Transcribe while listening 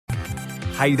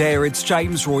Hey there, it's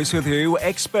James Royce with you.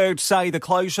 Experts say the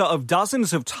closure of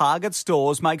dozens of Target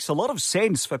stores makes a lot of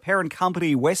sense for parent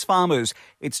company Wesfarmers.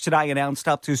 It's today announced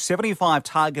up to 75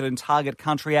 Target and Target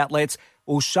Country outlets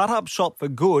will shut up shop for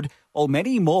good, while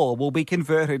many more will be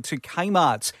converted to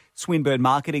Kmarts. Swinburne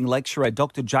marketing lecturer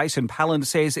Dr. Jason Palin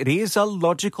says it is a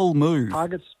logical move.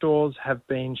 Target stores have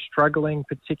been struggling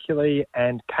particularly,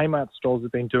 and Kmart stores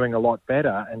have been doing a lot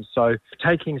better. And so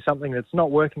taking something that's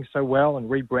not working so well and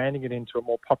rebranding it into a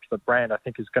more popular brand, I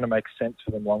think is going to make sense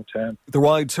for them long term. The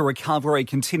road to recovery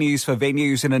continues for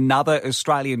venues in another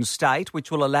Australian state, which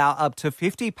will allow up to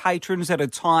 50 patrons at a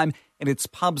time in its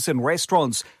pubs and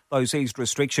restaurants. Those eased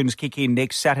restrictions kick in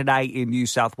next Saturday in New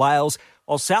South Wales,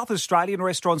 while South Australian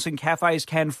restaurants and cafes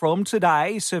can from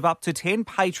today serve up to 10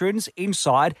 patrons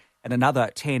inside and another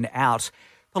 10 out.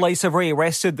 Police have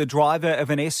rearrested the driver of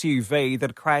an SUV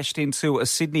that crashed into a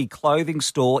Sydney clothing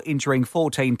store, injuring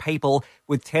 14 people,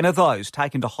 with 10 of those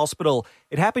taken to hospital.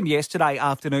 It happened yesterday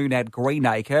afternoon at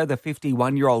Greenacre. The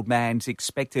 51-year-old man's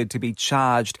expected to be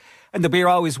charged. And the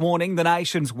Bureau is warning the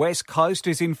nation's west coast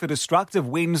is in for destructive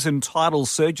winds and tidal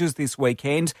surges this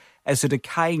weekend as a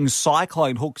decaying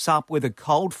cyclone hooks up with a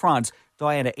cold front.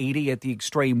 Diana Eadie at the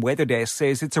Extreme Weather Desk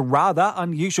says it's a rather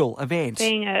unusual event.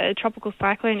 Being a tropical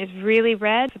cyclone is really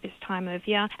rare for this time of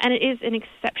year, and it is an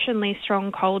exceptionally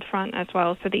strong cold front as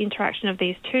well. So the interaction of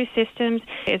these two systems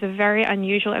is a very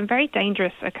unusual and very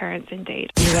dangerous occurrence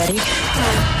indeed. You ready?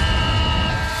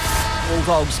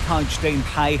 Bulldogs coach Dean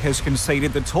Pay has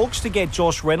conceded the talks to get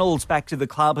Josh Reynolds back to the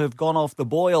club have gone off the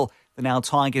boil. The now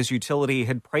Tigers utility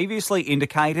had previously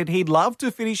indicated he'd love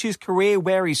to finish his career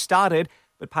where he started,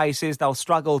 but Pay says they'll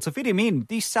struggle to fit him in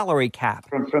the salary cap.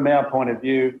 From our point of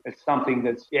view, it's something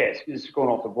that's, it's gone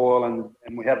off the boil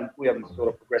and we haven't sort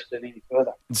of progressed it any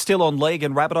further. Still on league,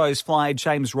 and Rabbitohs flyer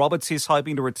James Roberts is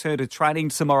hoping to return to training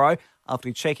tomorrow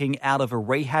after checking out of a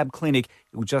rehab clinic.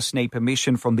 He'll just need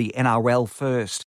permission from the NRL first.